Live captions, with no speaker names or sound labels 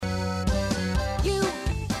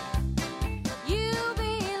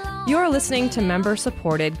You're listening to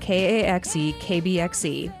member-supported KAXE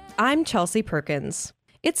KBXE. I'm Chelsea Perkins.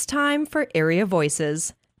 It's time for Area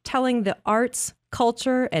Voices, telling the arts,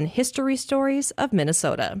 culture, and history stories of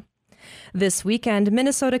Minnesota. This weekend,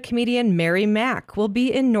 Minnesota comedian Mary Mack will be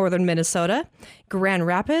in northern Minnesota, Grand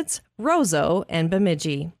Rapids, Roseau, and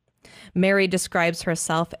Bemidji. Mary describes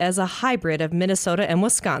herself as a hybrid of Minnesota and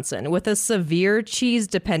Wisconsin with a severe cheese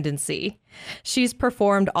dependency. She's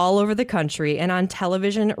performed all over the country and on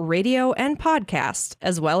television, radio, and podcast,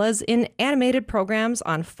 as well as in animated programs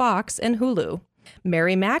on Fox and Hulu.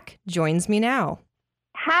 Mary Mack joins me now.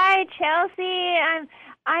 Hi, Chelsea.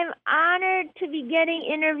 I'm honored to be getting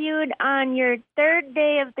interviewed on your third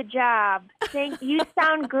day of the job. You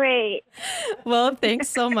sound great. Well, thanks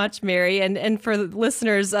so much, Mary. And for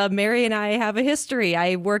listeners, Mary and I have a history.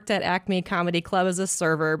 I worked at Acme Comedy Club as a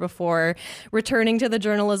server before returning to the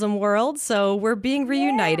journalism world. So we're being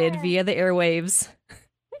reunited via the airwaves.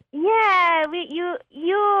 Yeah,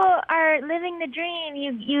 you are living the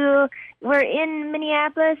dream. You were in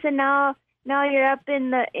Minneapolis, and now you're up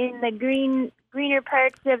in the greener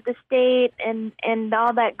parts of the state, and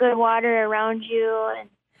all that good water around you, and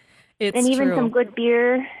even true. some good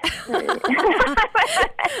beer.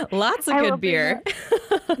 Lots of good beer.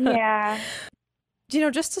 Yeah.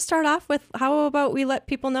 Just to start off with, how about we let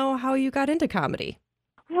people know how you got into comedy?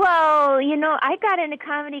 Well, I got into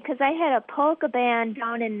comedy because I had a polka band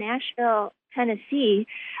down in Nashville, Tennessee.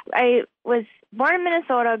 I was born in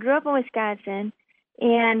Minnesota, grew up in Wisconsin,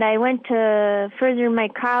 and I went to further my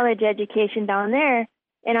college education down there.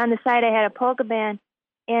 And on the side, I had a polka band,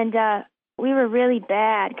 and we were really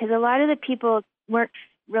bad because a lot of the people weren't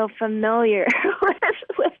real familiar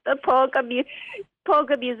with the polka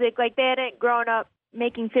music. Like, they hadn't grown up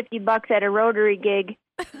making $50 at a Rotary gig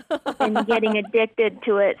and getting addicted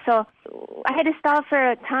to it. So I had to stop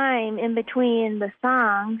for a time in between the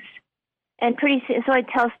songs, and pretty soon, so I'd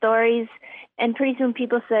tell stories, and pretty soon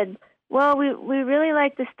people said, well, we really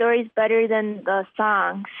like the stories better than the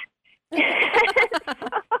songs.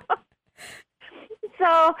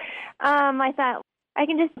 So I thought, I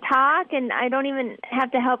can just talk, and I don't even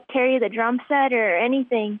have to help carry the drum set or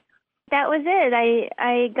anything. That was it.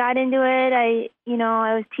 I got into it. I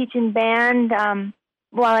was teaching band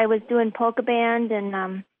while I was doing polka band,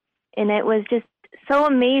 and it was just so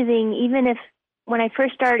amazing. Even if when I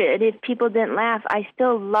first started, if people didn't laugh, I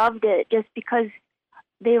still loved it just because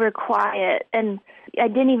they were quiet, and I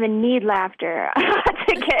didn't even need laughter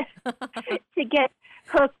to get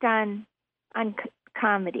hooked on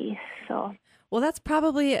comedy. So. Well, that's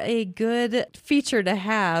probably a good feature to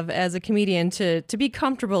have as a comedian, to be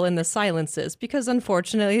comfortable in the silences, because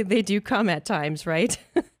unfortunately they do come at times, right?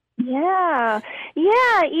 Yeah.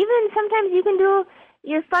 Even sometimes you can do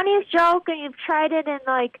your funniest joke and you've tried it in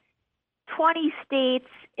like 20 states,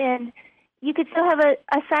 and you could still have a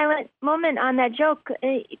silent moment on that joke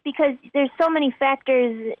because there's so many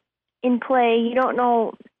factors in play. You don't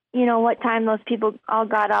know, what time those people all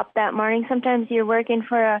got up that morning. Sometimes you're working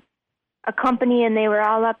for a company and they were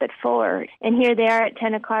all up at 4, and here they are at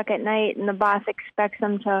 10 o'clock at night, and the boss expects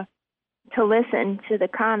them to listen to the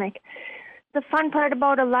comic. The fun part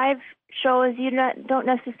about a live show is you don't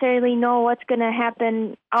necessarily know what's going to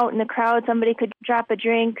happen out in the crowd. Somebody could drop a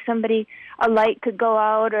drink, a light could go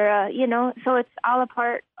out, or so it's all a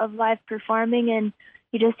part of live performing, and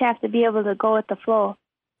you just have to be able to go with the flow.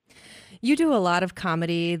 You do a lot of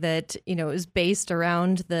comedy that, is based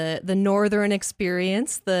around the northern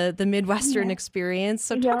experience, the Midwestern experience.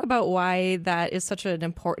 So talk about why that is such an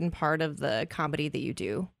important part of the comedy that you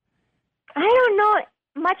do. I don't know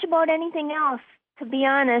much about anything else, to be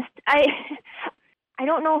honest. I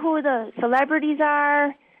don't know who the celebrities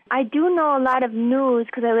are. I do know a lot of news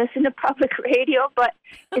because I listen to public radio, but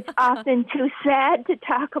it's often too sad to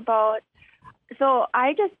talk about. So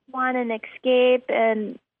I just want an escape,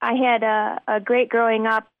 and I had a great growing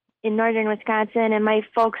up in northern Wisconsin, and my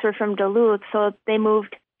folks were from Duluth, so they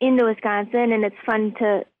moved into Wisconsin, and it's fun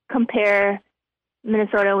to compare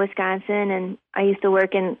Minnesota, Wisconsin, and I used to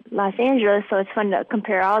work in Los Angeles, so it's fun to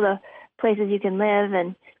compare all the places you can live,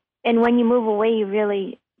 and when you move away, you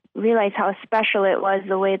really realize how special it was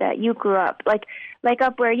the way that you grew up. Like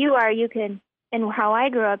up where you are, you can, and how I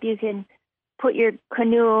grew up, you can put your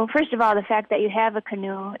canoe. First of all, the fact that you have a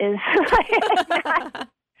canoe is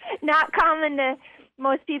not common to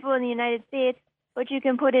most people in the United States, but you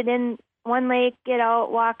can put it in one lake, get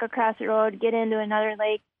out, walk across the road, get into another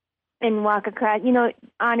lake, and walk across,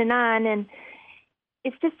 on, and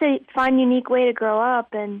it's just a fun, unique way to grow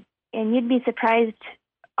up, and you'd be surprised.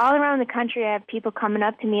 All around the country, I have people coming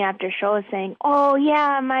up to me after shows saying, oh,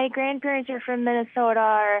 yeah, my grandparents are from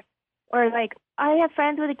Minnesota, Or like, I have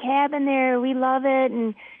friends with a cabin there, we love it,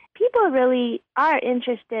 and people really are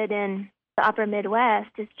interested in the upper Midwest.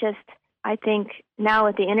 It's just, I think now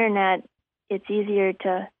with the internet, it's easier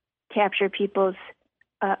to capture people's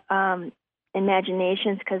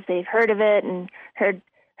imaginations because they've heard of it and heard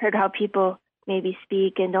how people maybe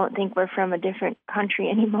speak and don't think we're from a different country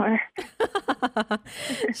anymore.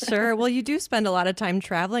 Sure. Well, you do spend a lot of time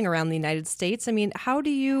traveling around the United States. I mean, how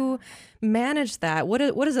do you manage that? What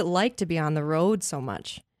is it like to be on the road so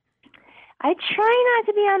much? I try not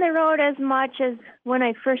to be on the road as much as when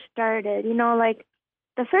I first started. You know, like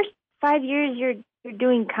the first 5 years you're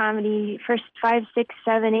doing comedy, first 5, 6,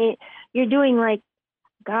 7, 8, you're doing like,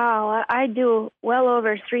 God, I do well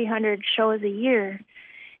over 300 shows a year.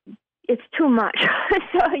 It's too much.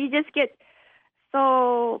 So you just get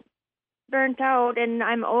so burnt out, and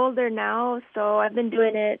I'm older now, so I've been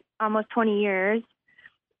doing it almost 20 years.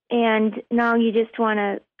 And now you just want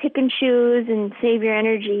to pick and choose and save your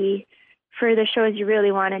energy for the shows you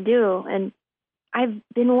really want to do. And I've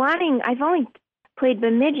only played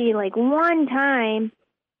Bemidji like one time,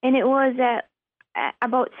 and it was at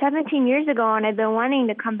about 17 years ago, and I've been wanting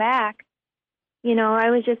to come back. You know, I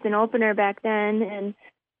was just an opener back then, and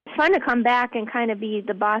it's fun to come back and kind of be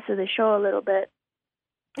the boss of the show a little bit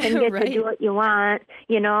and get Right. to do what you want,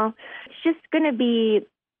 you know. It's just going to be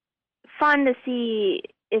fun to see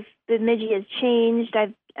if Bemidji has changed.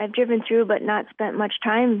 I've driven through but not spent much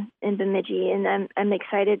time in Bemidji, and I'm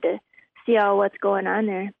excited to see all what's going on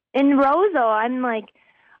there. In Roseau, I'm like,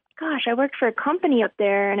 gosh, I worked for a company up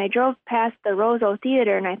there, and I drove past the Roseau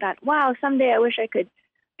Theater, and I thought, wow, someday I wish I could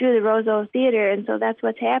do the Roseau Theater, and so that's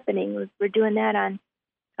what's happening. We're doing that on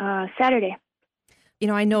Saturday. You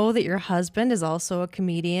know, I know that your husband is also a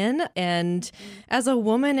comedian, and as a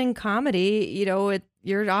woman in comedy, you know,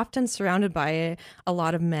 you're often surrounded by a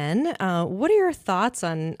lot of men. What are your thoughts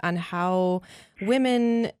on how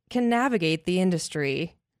women can navigate the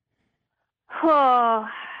industry? Oh,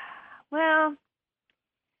 well,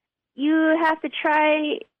 you have to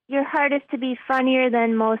try your hardest to be funnier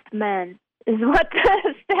than most men. Is what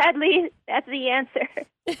sadly, that's the answer.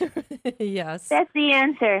 Yes. That's the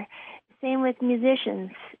answer. Same with musicians.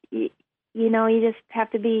 You know, you just have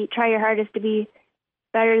to try your hardest to be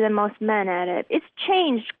better than most men at it. It's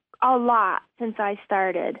changed a lot since I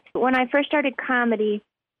started. When I first started comedy,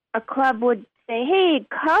 a club would say, hey,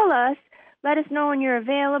 call us, let us know when you're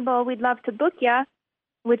available, we'd love to book you,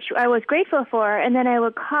 which I was grateful for. And then I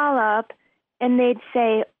would call up and they'd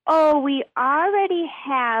say, oh, we already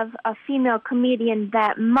have a female comedian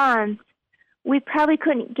that month. We probably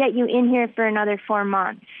couldn't get you in here for another 4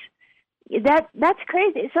 months. That's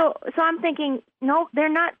crazy. So I'm thinking, no, they're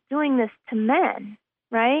not doing this to men,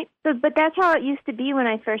 right? But that's how it used to be when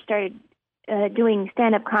I first started doing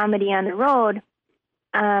stand-up comedy on the road.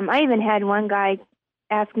 I even had one guy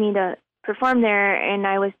ask me to perform there, and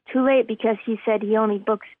I was too late because he said he only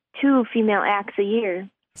books 2 female acts a year.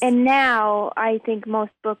 And now I think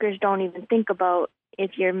most bookers don't even think about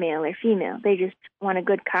if you're male or female. They just want a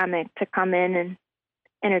good comic to come in and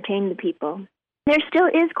entertain the people. There still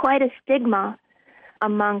is quite a stigma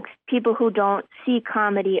amongst people who don't see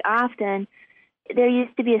comedy often. There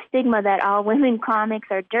used to be a stigma that all women comics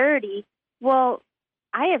are dirty. Well,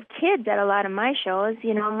 I have kids at a lot of my shows.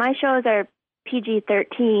 You know, my shows are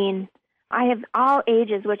PG-13. I have all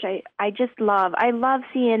ages, which I just love. I love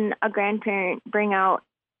seeing a grandparent bring out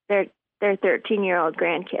their 13-year-old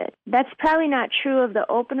grandkid. That's probably not true of the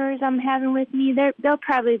openers I'm having with me. They'll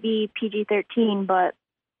probably be PG-13, but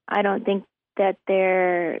I don't think that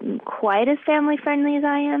they're quite as family-friendly as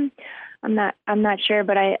I am. I'm not sure,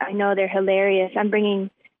 but I know they're hilarious. I'm bringing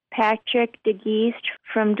Patrick DeGeest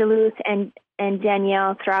from Duluth and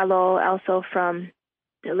Danielle Thralo also from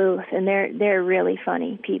Duluth, and they're really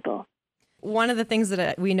funny people. One of the things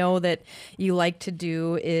that we know that you like to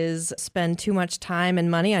do is spend too much time and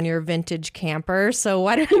money on your vintage camper. So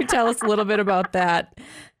why don't you tell us a little bit about that?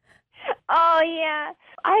 Oh, yeah.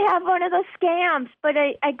 I have one of those scams, but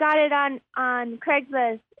I got it on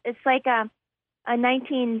Craigslist. It's like a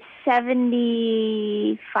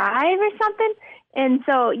 1975 or something. And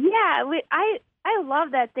so, yeah, I love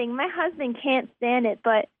that thing. My husband can't stand it,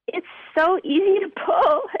 but it's so easy to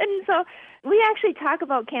pull. And so we actually talk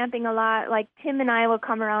about camping a lot. Like Tim and I will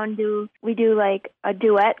come around we do like a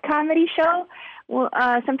duet comedy show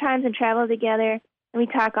sometimes and travel together. And we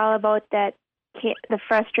talk all about that, the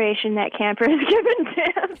frustration that camper has given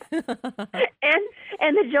Tim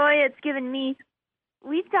and the joy it's given me.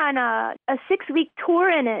 We've done a 6-week tour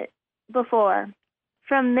in it before,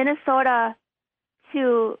 from Minnesota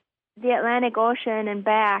to the Atlantic Ocean and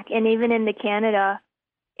back, and even into Canada.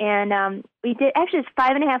 And we did, actually it's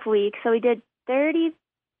 5.5 weeks, so we did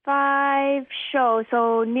 35 shows,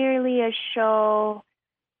 so nearly a show,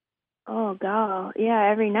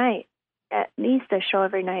 every night, at least a show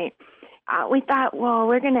every night. We thought, well,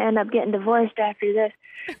 we're going to end up getting divorced after this.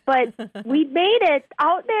 But we made it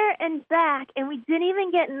out there and back, and we didn't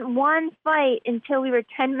even get in one fight until we were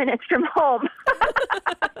 10 minutes from home.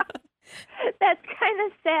 That's kind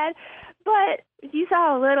of sad. But you saw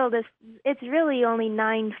how little it's really only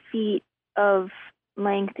 9 feet of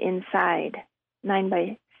length inside, 9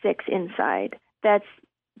 by 6 inside. That's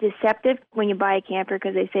deceptive when you buy a camper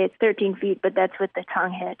because they say it's 13 feet, but that's with the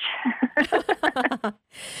tongue hitch.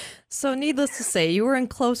 So needless to say, you were in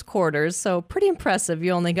close quarters, so pretty impressive.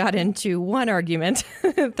 You only got into one argument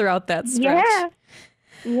throughout that stretch.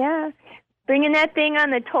 Yeah. Bringing that thing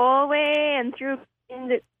on the tollway and through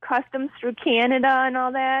into customs through Canada and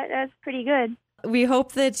all that, that's pretty good. We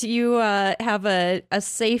hope that you have a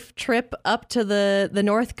safe trip up to the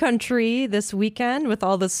North Country this weekend with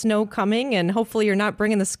all the snow coming, and hopefully you're not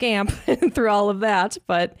bringing the scamp through all of that.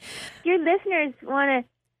 But your listeners want to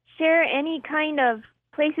share any kind of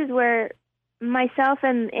places where myself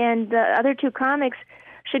and the other 2 comics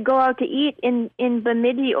should go out to eat in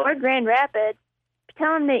Bemidji or Grand Rapids,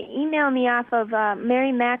 tell them to email me off of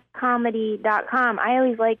marymaccomedy.com. I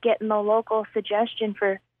always like getting the local suggestion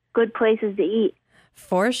for good places to eat.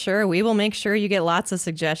 For sure. We will make sure you get lots of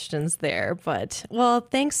suggestions there. But, well,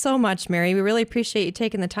 thanks so much, Mary. We really appreciate you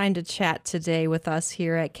taking the time to chat today with us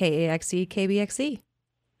here at KAXE KBXE.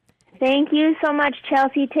 Thank you so much,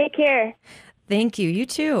 Chelsea. Take care. Thank you. You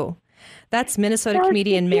too. That's Minnesota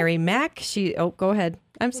comedian Mary Mack. Go ahead.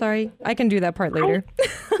 I'm sorry. I can do that part later.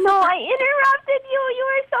 No, I interrupted you. You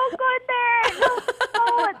were so good there.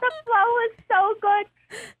 No, the flow was so good.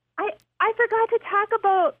 I forgot to talk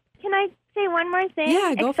about, can I say one more thing?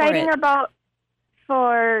 Yeah, go for it. Exciting about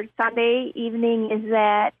for Sunday evening is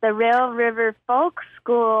that the Rail River Folk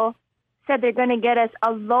School said they're going to get us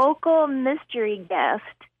a local mystery guest.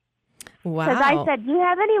 Wow. Because I said, do you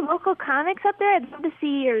have any local comics up there? I'd love to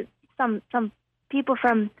see some people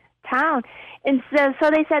from town. And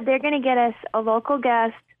so they said they're going to get us a local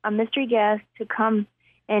guest, a mystery guest, to come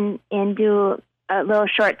and do a little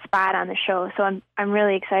short spot on the show. So I'm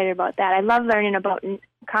really excited about that. I love learning about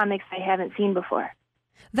comics I haven't seen before.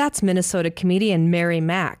 That's Minnesota comedian Mary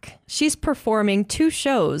Mack. She's performing 2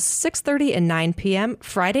 shows, 6:30 and 9 p.m.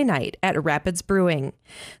 Friday night at Rapids Brewing,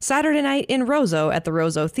 Saturday night in Roseau at the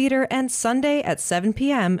Roseau Theater, and Sunday at 7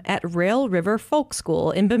 p.m. at Rail River Folk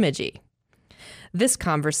School in Bemidji. This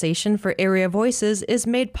conversation for Area Voices is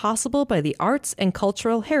made possible by the Arts and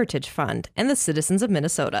Cultural Heritage Fund and the citizens of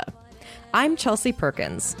Minnesota. I'm Chelsea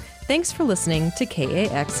Perkins. Thanks for listening to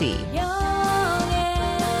KAXE.